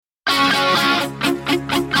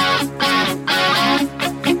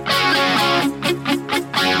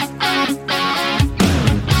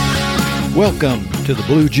Welcome to the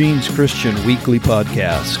Blue Jeans Christian Weekly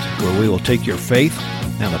Podcast, where we will take your faith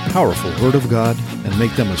and the powerful Word of God and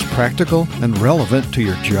make them as practical and relevant to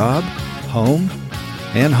your job, home,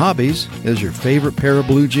 and hobbies as your favorite pair of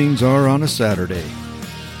blue jeans are on a Saturday.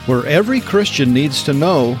 Where every Christian needs to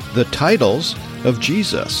know the titles of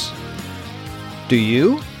Jesus. Do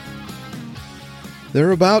you? There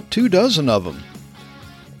are about 24 of them.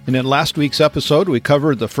 And in last week's episode, we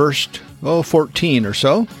covered the first, 14 or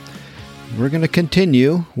so. We're going to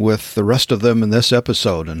continue with the rest of them in this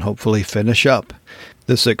episode and hopefully finish up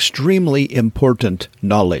this extremely important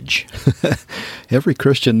knowledge. Every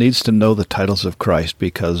Christian needs to know the titles of Christ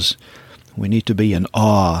because we need to be in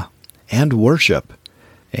awe and worship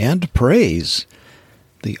and praise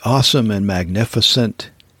the awesome and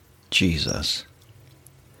magnificent Jesus.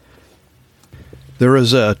 There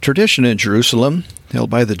is a tradition in Jerusalem held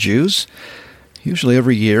by the Jews, usually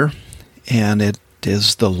every year, and it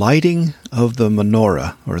is the lighting of the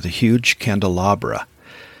menorah, or the huge candelabra,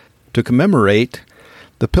 to commemorate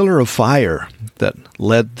the pillar of fire that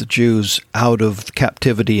led the Jews out of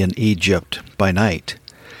captivity in Egypt by night.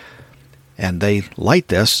 And they light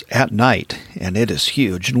this at night, and it is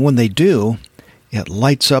huge. And when they do, it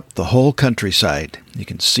lights up the whole countryside. You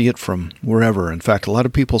can see it from wherever. In fact, a lot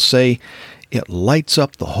of people say it lights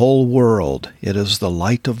up the whole world. It is the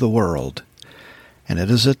light of the world. And it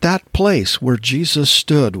is at that place where Jesus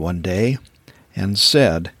stood one day and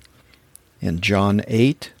said in John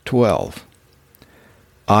 8:12,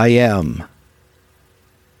 I am,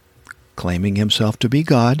 claiming himself to be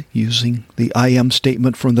God, using the I am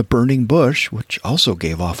statement from the burning bush, which also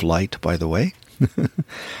gave off light, by the way.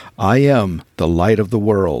 I am the light of the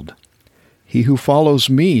world. He who follows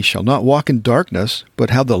me shall not walk in darkness, but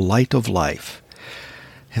have the light of life.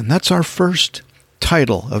 And that's our first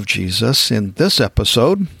title of Jesus in this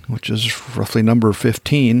episode, which is roughly number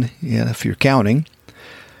 15, if you're counting.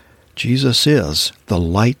 Jesus is the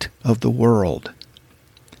light of the world.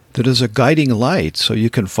 That is a guiding light so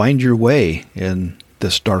you can find your way in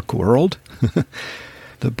this dark world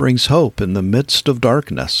that brings hope in the midst of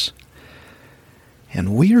darkness.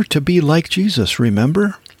 And we are to be like Jesus,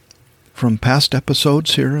 remember? From past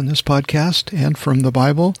episodes here in this podcast and from the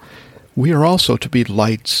Bible, we are also to be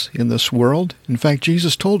lights in this world. In fact,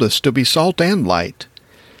 Jesus told us to be salt and light.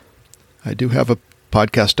 I do have a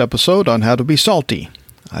podcast episode on how to be salty.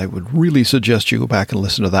 I would really suggest you go back and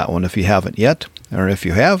listen to that one if you haven't yet. Or if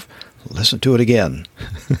you have, listen to it again.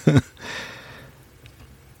 And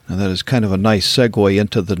that is kind of a nice segue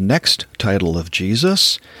into the next title of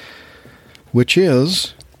Jesus, which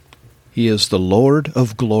is, He is the Lord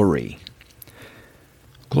of Glory.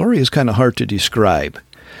 Glory is kind of hard to describe.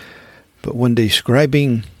 But when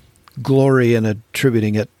describing glory and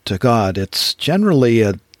attributing it to God, it's generally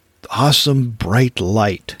an awesome, bright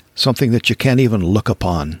light, something that you can't even look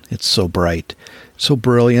upon. It's so bright, so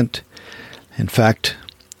brilliant. In fact,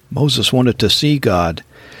 Moses wanted to see God,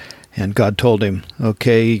 and God told him,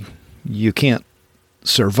 okay, you can't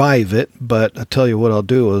survive it, but I tell you what I'll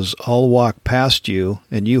do is I'll walk past you,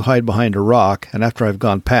 and you hide behind a rock, and after I've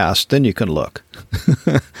gone past, then you can look.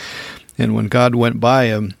 And when God went by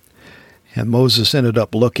him, and Moses ended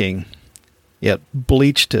up looking, it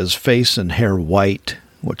bleached his face and hair white,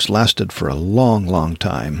 which lasted for a long, long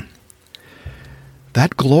time.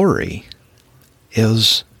 That glory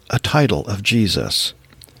is a title of Jesus.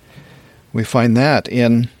 We find that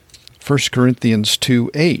in 1 Corinthians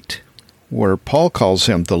 2:8, where Paul calls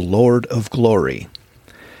him the Lord of Glory.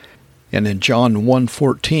 And in John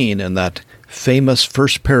 1:14, in that famous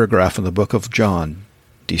first paragraph in the book of John,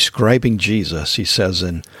 describing Jesus, he says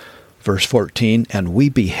in Verse 14, and we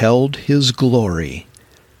beheld his glory,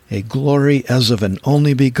 a glory as of an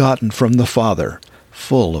only begotten from the Father,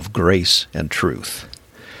 full of grace and truth.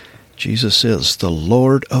 Jesus is the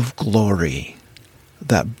Lord of glory,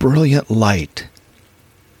 that brilliant light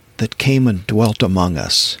that came and dwelt among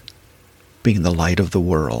us, being the light of the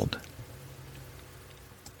world.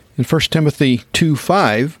 In 1 Timothy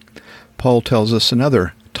 2:5, Paul tells us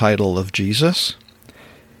another title of Jesus.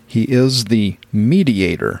 He is the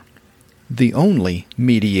mediator, the only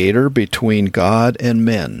mediator between God and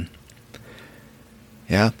men.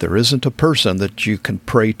 Yeah, there isn't a person that you can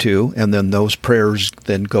pray to, and then those prayers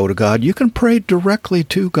then go to God. You can pray directly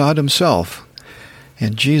to God himself,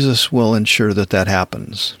 and Jesus will ensure that that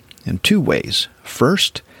happens in two ways.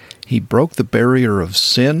 First, he broke the barrier of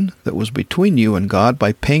sin that was between you and God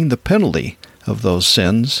by paying the penalty of those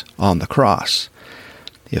sins on the cross.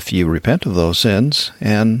 If you repent of those sins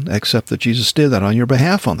and accept that Jesus did that on your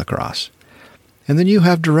behalf on the cross. And then you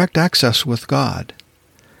have direct access with God.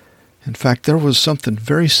 In fact, there was something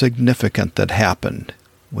very significant that happened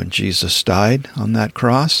when Jesus died on that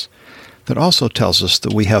cross that also tells us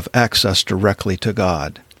that we have access directly to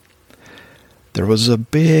God. There was a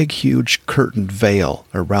big, huge curtained veil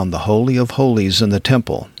around the Holy of Holies in the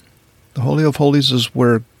temple. The Holy of Holies is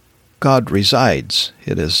where God resides,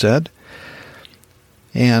 it is said.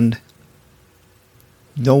 And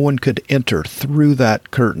no one could enter through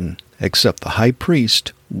that curtain except the high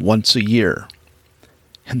priest once a year.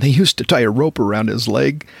 And they used to tie a rope around his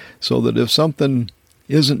leg so that if something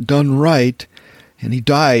isn't done right and he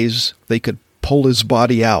dies, they could pull his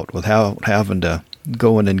body out without having to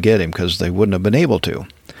go in and get him, because they wouldn't have been able to.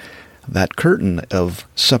 That curtain of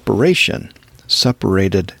separation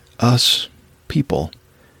separated us, people,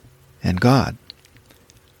 and God.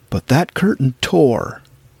 But that curtain tore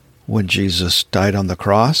when Jesus died on the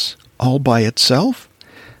cross all by itself.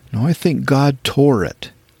 No, I think God tore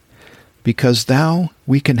it, because now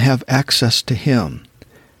we can have access to Him.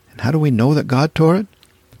 And how do we know that God tore it?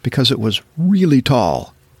 Because it was really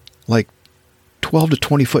tall, like 12 to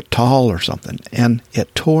 20 foot tall or something, and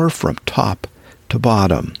it tore from top to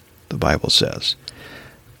bottom, the Bible says.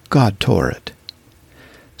 God tore it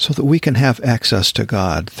so that we can have access to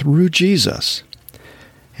God through Jesus.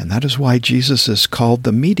 And that is why Jesus is called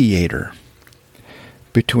the mediator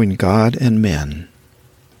between God and men.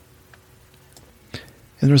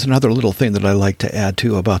 And there's another little thing that I like to add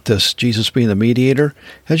to about this, Jesus being the mediator.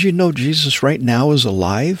 As you know, Jesus right now is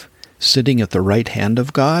alive, sitting at the right hand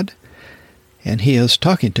of God, and He is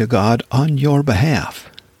talking to God on your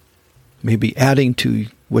behalf. Maybe adding to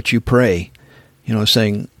what you pray,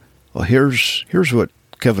 saying, well, here's what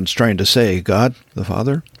Kevin's trying to say, God, the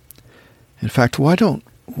Father. In fact, why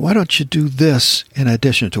don't you do this in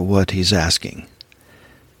addition to what He's asking?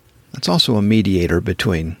 That's also a mediator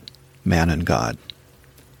between man and God.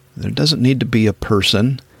 There doesn't need to be a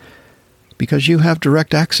person, because you have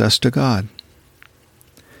direct access to God.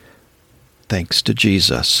 Thanks to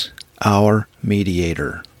Jesus, our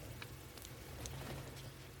mediator.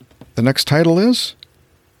 The next title is,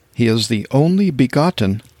 He is the only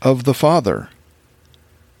begotten of the Father.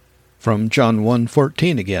 From John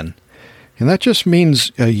 1:14 again. And that just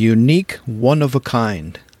means a unique,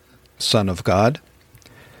 one-of-a-kind Son of God.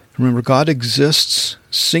 Remember, God exists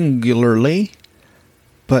singularly,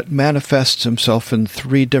 but manifests Himself in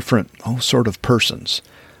three different sort of persons.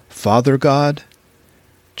 Father God,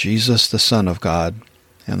 Jesus the Son of God,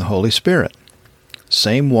 and the Holy Spirit.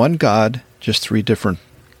 Same one God, just three different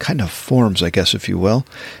kind of forms, I guess, if you will.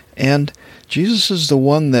 And Jesus is the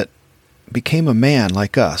one that became a man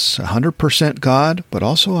like us, 100% God, but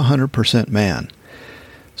also 100% man,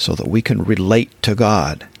 so that we can relate to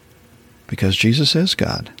God, because Jesus is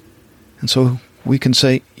God. And so we can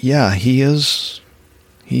say, yeah, He's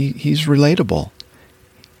relatable.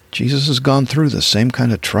 Jesus has gone through the same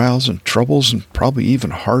kind of trials and troubles, and probably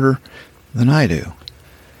even harder than I do.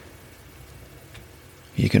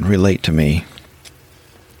 He can relate to me.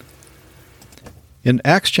 In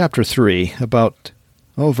Acts chapter 3, about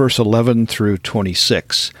verse 11 through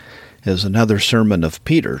 26, is another sermon of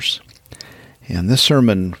Peter's. And this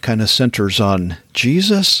sermon kind of centers on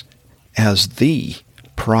Jesus as the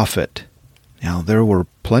prophet. Now, there were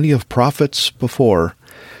plenty of prophets before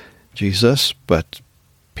Jesus, but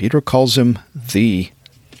Peter calls him the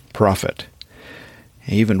prophet.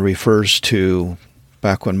 He even refers to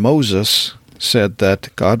back when Moses said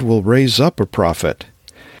that God will raise up a prophet.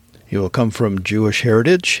 He will come from Jewish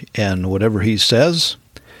heritage, and whatever he says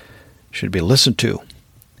should be listened to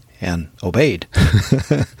and obeyed.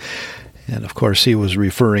 And of course, he was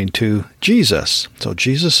referring to Jesus. So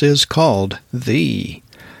Jesus is called the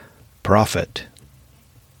prophet.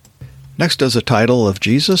 Next is a title of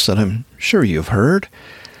Jesus that I'm sure you've heard,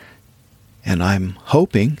 and I'm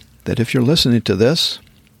hoping that if you're listening to this,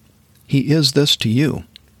 He is this to you.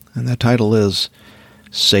 And that title is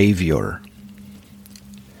Savior.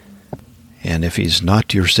 And if He's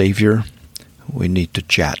not your Savior, we need to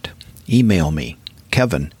chat. Email me,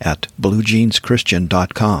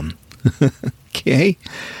 kevin@bluejeanschristian.com. Okay?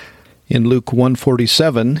 In Luke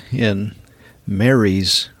 1:47, in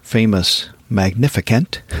Mary's famous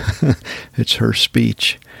Magnificat, it's her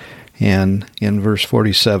speech, and in verse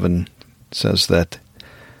 47 it says that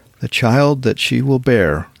the child that she will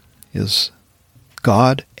bear is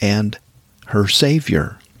God and her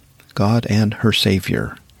Savior. God and her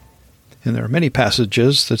Savior. And there are many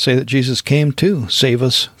passages that say that Jesus came to save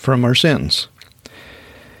us from our sins.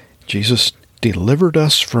 Jesus delivered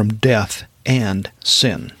us from death and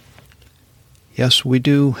sin. Yes, we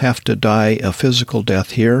do have to die a physical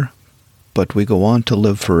death here, but we go on to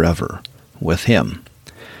live forever with Him.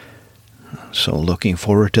 So looking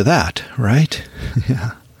forward to that, right?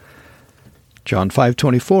 Yeah. John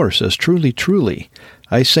 5:24 says, "Truly, truly,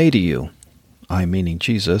 I say to you," I meaning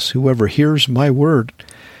Jesus, "whoever hears my word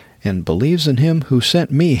and believes in him who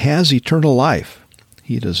sent me has eternal life.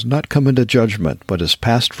 He does not come into judgment, but is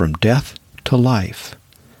passed from death to life."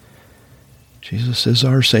 Jesus is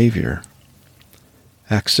our Savior.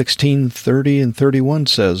 Acts 16:30 and 31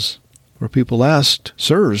 says, where people asked,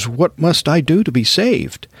 "Sirs, what must I do to be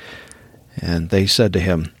saved?" And they said to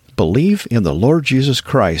him, "Believe in the Lord Jesus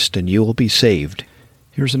Christ, and you will be saved."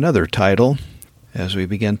 Here's another title. As we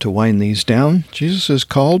begin to wind these down, Jesus is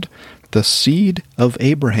called the Seed of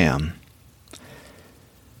Abraham.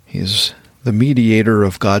 He's the mediator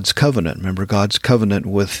of God's covenant. Remember God's covenant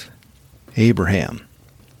with Abraham,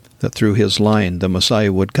 that through his line the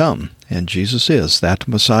Messiah would come. And Jesus is that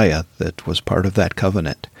Messiah that was part of that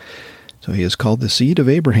covenant. So he is called the Seed of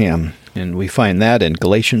Abraham. And we find that in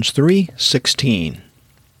Galatians 3:16.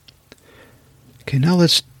 Okay, now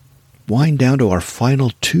let's wind down to our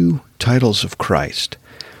final two titles of Christ.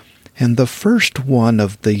 And the first one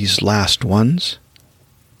of these last ones,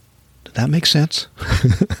 did that make sense?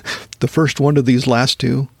 The first one of these last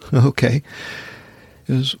two, okay,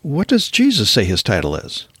 is what does Jesus say his title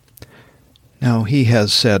is? Now, he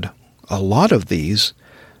has said a lot of these,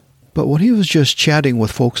 but when he was just chatting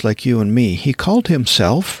with folks like you and me, he called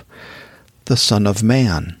himself the Son of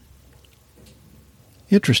Man.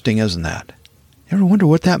 Interesting, isn't that? Ever wonder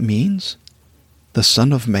what that means? The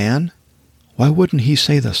Son of Man? Why wouldn't he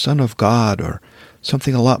say the Son of God or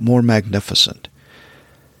something a lot more magnificent?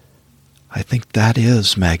 I think that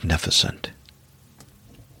is magnificent.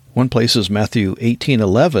 One place is Matthew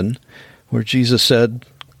 18:11, where Jesus said,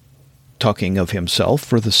 talking of himself,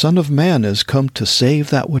 "For the Son of Man is come to save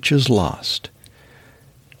that which is lost."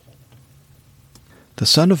 The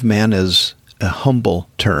Son of Man is a humble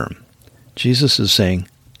term. Jesus is saying,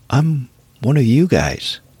 I'm one of you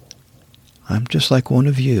guys. I'm just like one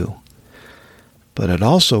of you. But it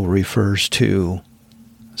also refers to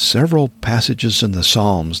several passages in the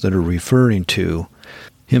Psalms that are referring to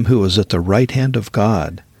him who is at the right hand of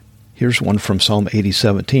God. Here's one from Psalm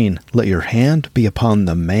 80:17. "Let your hand be upon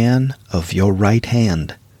the man of your right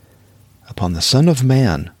hand, upon the Son of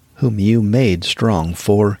Man, whom you made strong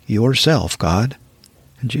for yourself, God."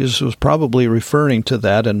 And Jesus was probably referring to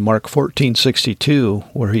that in Mark 14:62,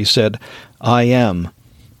 where he said, "I am."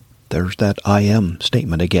 There's that "I am"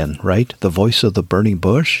 statement again, right? The voice of the burning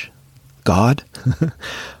bush? God?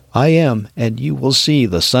 "I am, and you will see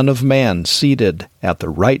the Son of Man seated at the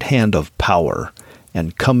right hand of power,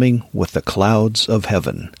 and coming with the clouds of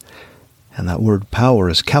heaven." And that word power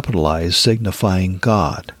is capitalized, signifying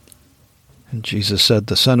God. And Jesus said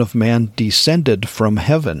the Son of Man descended from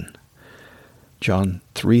heaven. John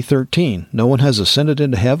 3:13, "No one has ascended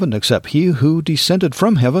into heaven except he who descended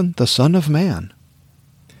from heaven, the Son of Man."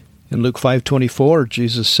 In Luke 5:24,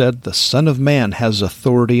 Jesus said the Son of Man has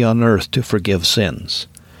authority on earth to forgive sins.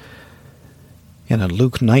 And in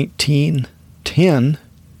Luke 19:10,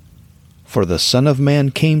 "For the Son of Man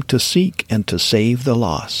came to seek and to save the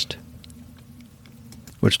lost,"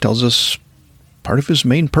 which tells us part of his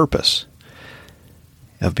main purpose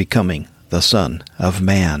of becoming the Son of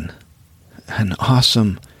Man. An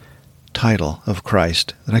awesome title of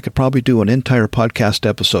Christ that I could probably do an entire podcast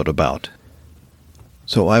episode about.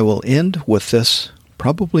 So I will end with this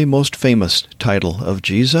probably most famous title of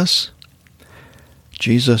Jesus,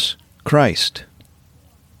 Jesus Christ.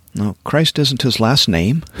 Now, Christ isn't his last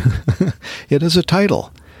name. It is a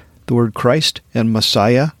title. The word Christ and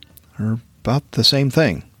Messiah are about the same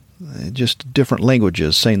thing, just different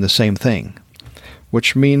languages saying the same thing,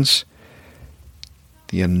 which means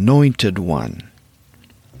the Anointed One.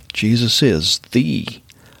 Jesus is the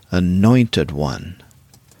Anointed One.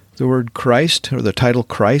 The word Christ, or the title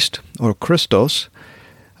Christ, or Christos,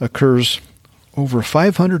 occurs over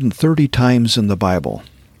 530 times in the Bible,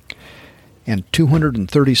 and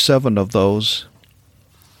 237 of those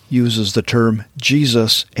uses the term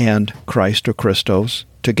Jesus and Christ or Christos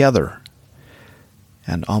together.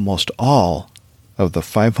 And almost all of the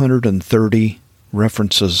 530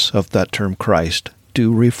 references of that term Christ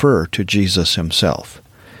do refer to Jesus himself.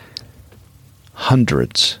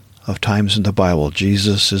 Hundreds of times in the Bible,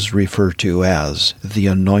 Jesus is referred to as the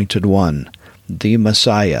Anointed One, the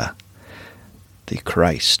Messiah, the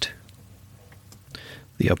Christ.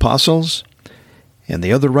 The apostles and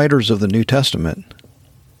the other writers of the New Testament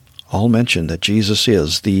all mention that Jesus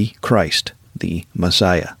is the Christ, the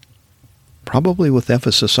Messiah, probably with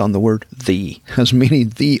emphasis on the word "the," as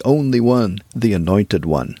meaning the only one, the Anointed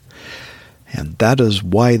One. And that is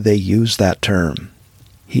why they use that term.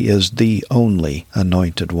 He is the only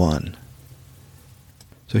Anointed One.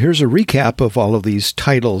 So here's a recap of all of these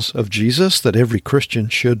titles of Jesus that every Christian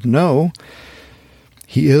should know.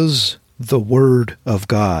 He is the Word of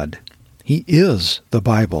God. He is the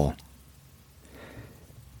Bible.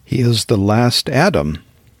 He is the last Adam.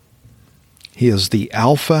 He is the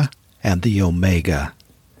Alpha and the Omega.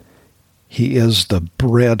 He is the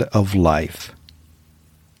bread of life.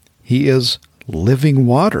 He is living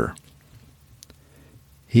water.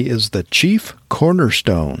 He is the chief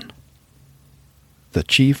cornerstone, the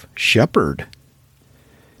chief shepherd.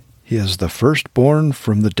 He is the firstborn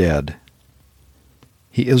from the dead.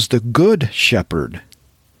 He is the good shepherd,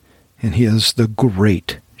 and he is the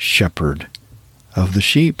great shepherd of the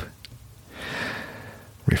sheep.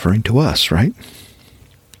 Referring to us, right?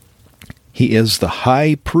 He is the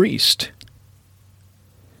high priest.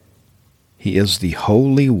 He is the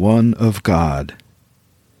Holy One of God.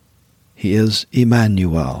 He is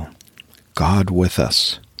Emmanuel, God with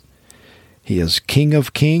us. He is King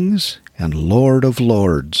of kings and Lord of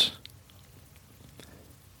lords.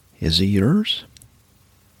 Is he yours?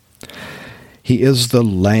 He is the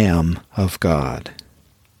Lamb of God.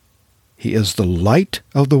 He is the light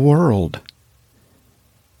of the world.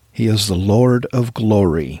 He is the Lord of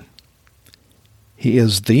glory. He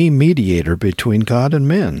is the mediator between God and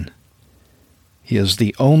men. He is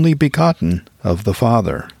the only begotten of the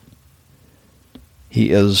Father. He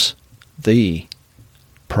is the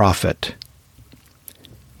prophet.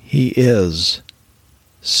 He is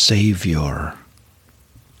Savior.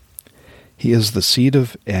 He is the seed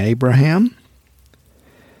of Abraham,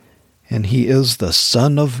 and he is the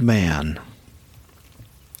Son of Man.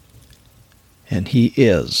 And he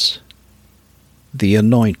is the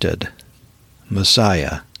anointed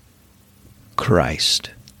Messiah,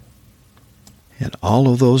 Christ. And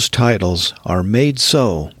all of those titles are made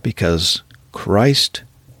so because Christ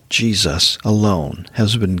Jesus alone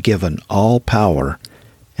has been given all power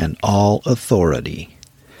and all authority.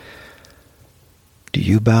 Do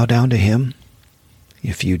you bow down to him?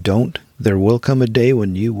 If you don't, there will come a day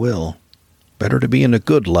when you will. Better to be in a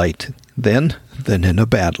good light then than in a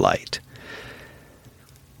bad light.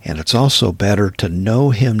 And it's also better to know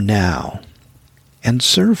him now and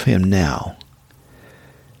serve him now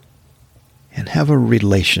and have a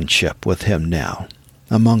relationship with him now.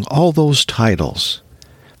 Among all those titles,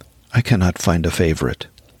 I cannot find a favorite.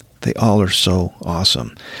 They all are so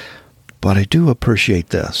awesome. But I do appreciate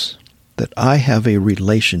this, that I have a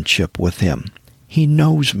relationship with him. He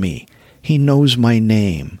knows me. He knows my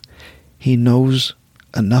name. He knows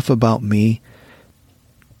enough about me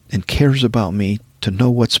and cares about me to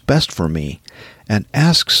know what's best for me, and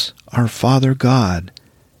asks our Father God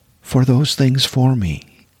for those things for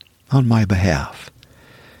me on my behalf.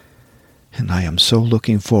 And I am so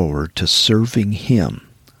looking forward to serving him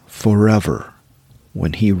forever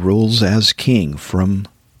when he rules as king from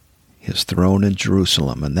his throne in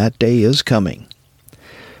Jerusalem. And that day is coming.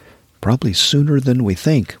 Probably sooner than we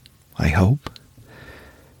think, I hope.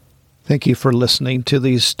 Thank you for listening to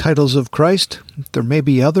these titles of Christ. There may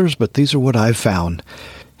be others, but these are what I've found.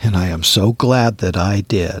 And I am so glad that I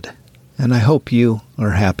did. And I hope you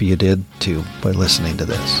are happy you did too by listening to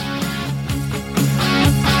this.